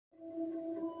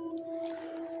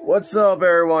What's up,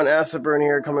 everyone? Acid Burn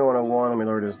here, coming 101. Let me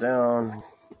lower this down.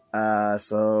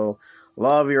 So a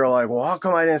lot of you are like, well, how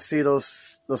come I didn't see the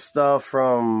stuff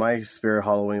from my Spirit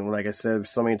Halloween? Like I said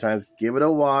so many times, give it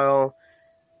a while.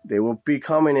 They will be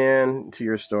coming in to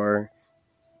your store.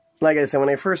 Like I said, when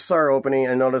they first start opening,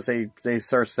 I noticed they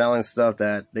start selling stuff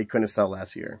that they couldn't sell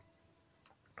last year.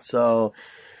 So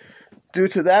due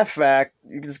to that fact,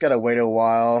 you just gotta wait a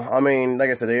while. I mean, like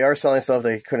I said, they are selling stuff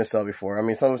they couldn't sell before. I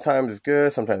mean, sometimes it's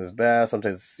good, sometimes it's bad,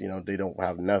 sometimes, they don't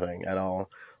have nothing at all.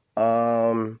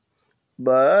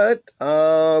 But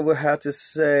we'll have to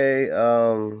say,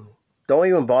 don't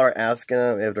even bother asking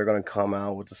them if they're gonna come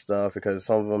out with the stuff, because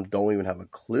some of them don't even have a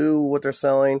clue what they're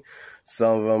selling.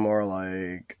 Some of them are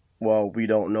like, well, we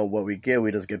don't know what we get.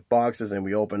 We just get boxes and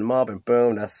we open them up and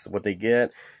boom, that's what they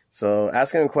get. So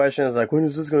asking them questions like, when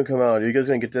is this going to come out? Are you guys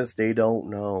going to get this? They don't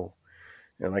know.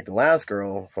 And like the last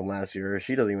girl from last year,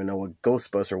 she doesn't even know what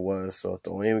Ghostbuster was. So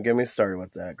don't even get me started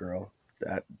with that girl.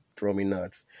 That drove me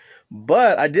nuts.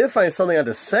 But I did find something at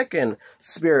the second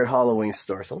Spirit Halloween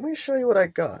store. So let me show you what I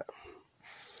got.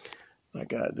 I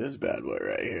got this bad boy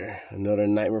right here. Another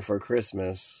Nightmare Before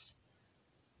Christmas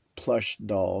plush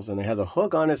dolls. And it has a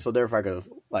hook on it, so therefore I could,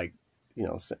 like,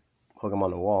 hook them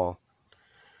on the wall.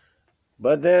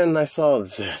 But then I saw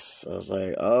this. I was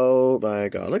like, oh my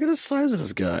god, look at the size of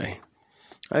this guy.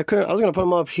 I was gonna put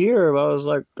him up here, but I was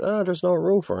like, there's no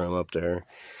room for him up there.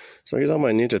 So he's on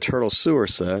my Ninja Turtle sewer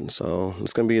set, so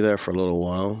it's gonna be there for a little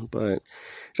while. But it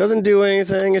doesn't do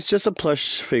anything. It's just a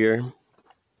plush figure.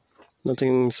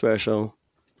 Nothing special.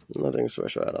 Nothing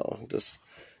special at all. Just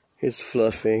he's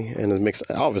fluffy and it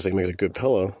obviously makes a good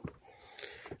pillow.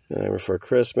 For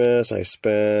Christmas, I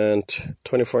spent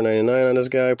 $24.99 on this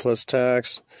guy plus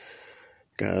tax.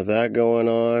 Got that going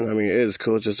on. I mean, it is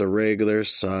cool. It's just a regular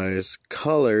size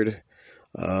colored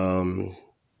Oogie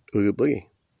Boogie.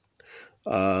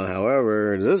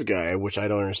 However, this guy, which I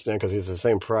don't understand because he's the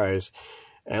same price.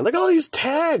 And look at all these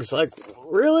tags. Like,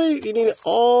 really? You need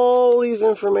all these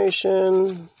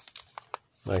information?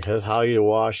 Like, how you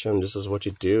wash them. This is what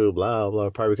you do. Blah, blah.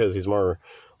 Probably because he's more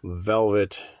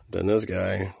velvet than this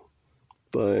guy.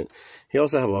 But he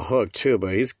also have a hook too,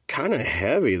 but he's kind of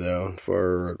heavy though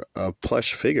for a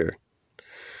plush figure.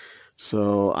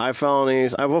 So I found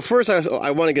these. Well, first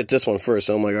I want to get this one first.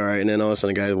 So I'm like, all right. And then all of a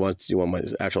sudden the guy wants, you want my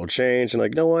actual change? And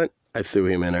like, you know what? I threw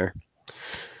him in there.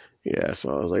 Yeah.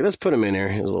 So I was like, let's put him in there.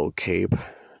 His little cape in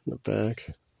the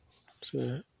back. See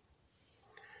that?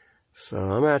 So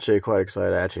I'm actually quite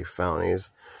excited. I actually found these.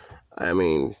 I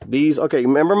mean, these. Okay,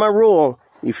 remember my rule.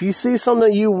 If you see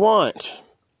something you want,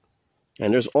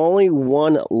 and there's only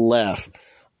one left,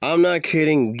 I'm not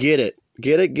kidding, get it.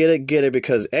 Get it,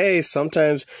 because A,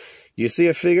 sometimes you see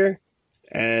a figure,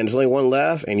 and there's only one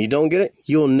left, and you don't get it,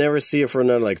 you'll never see it for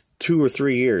another, like, 2 or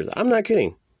 3 years. I'm not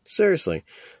kidding. Seriously.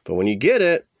 But when you get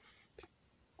it,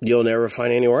 you'll never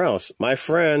find it anywhere else. My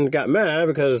friend got mad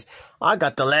because I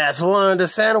got the last one of the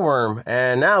sandworm,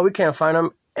 and now we can't find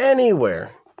him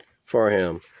anywhere for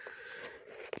him.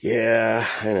 Yeah,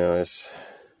 I know.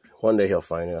 One day he'll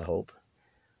find it, I hope.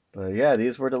 But yeah,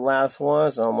 these were the last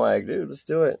ones. So I'm like, dude, let's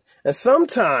do it. And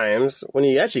sometimes when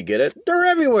you actually get it, they're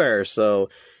everywhere. So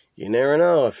you never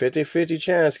know. A 50-50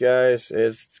 chance, guys.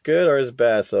 It's good or it's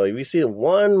bad. So if you see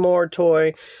one more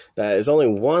toy that is only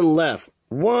one left,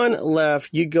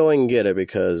 you go and get it,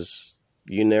 because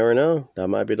you never know. That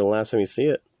might be the last time you see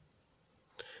it.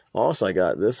 Also, I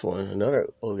got this one. Another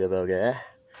Ooga Booga.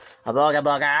 A Booga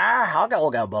Booga.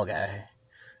 Ooga Booga.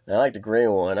 I like the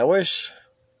green one. I wish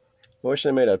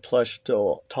they made a plush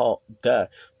toy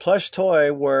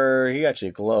where he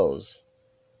actually glows.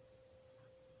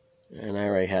 And I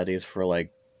already had these for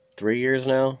like 3 years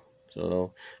now.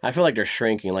 So I feel like they're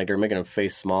shrinking, like they're making him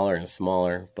face smaller and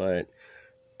smaller. But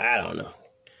I don't know.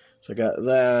 So I got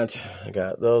that. I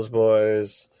got those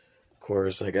boys. Of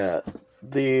course, I got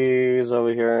these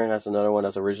over here. That's another one.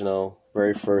 That's original.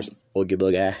 Very first Oogie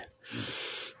Boogie.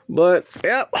 But,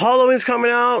 yeah, Halloween's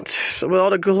coming out with all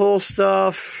the cool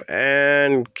stuff,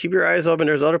 and keep your eyes open.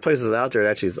 There's other places out there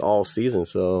that actually is all season,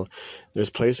 so there's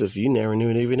places you never knew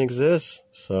it even exists.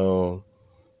 So,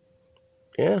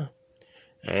 yeah.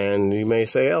 And you may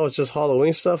say, oh, it's just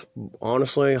Halloween stuff.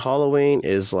 Honestly, Halloween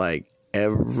is like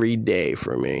every day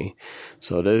for me.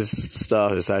 So this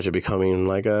stuff is actually becoming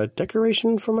like a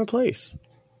decoration for my place.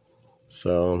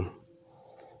 So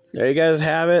there you guys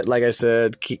have it. Like I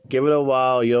said, give it a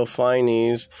while. You'll find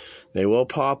these. They will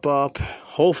pop up,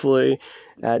 hopefully,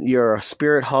 at your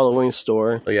Spirit Halloween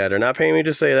store. But yeah, they're not paying me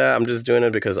to say that. I'm just doing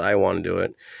it because I want to do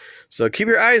it. So keep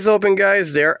your eyes open,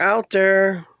 guys. They're out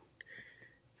there.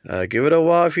 Give it a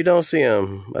while if you don't see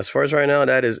them. As far as right now,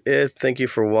 that is it. Thank you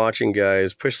for watching,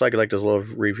 guys. Push like this little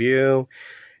review.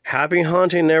 Happy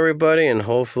hunting, everybody, and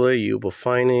hopefully you will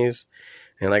find these.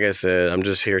 And like I said, I'm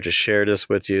just here to share this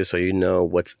with you so you know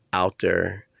what's out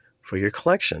there for your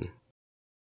collection.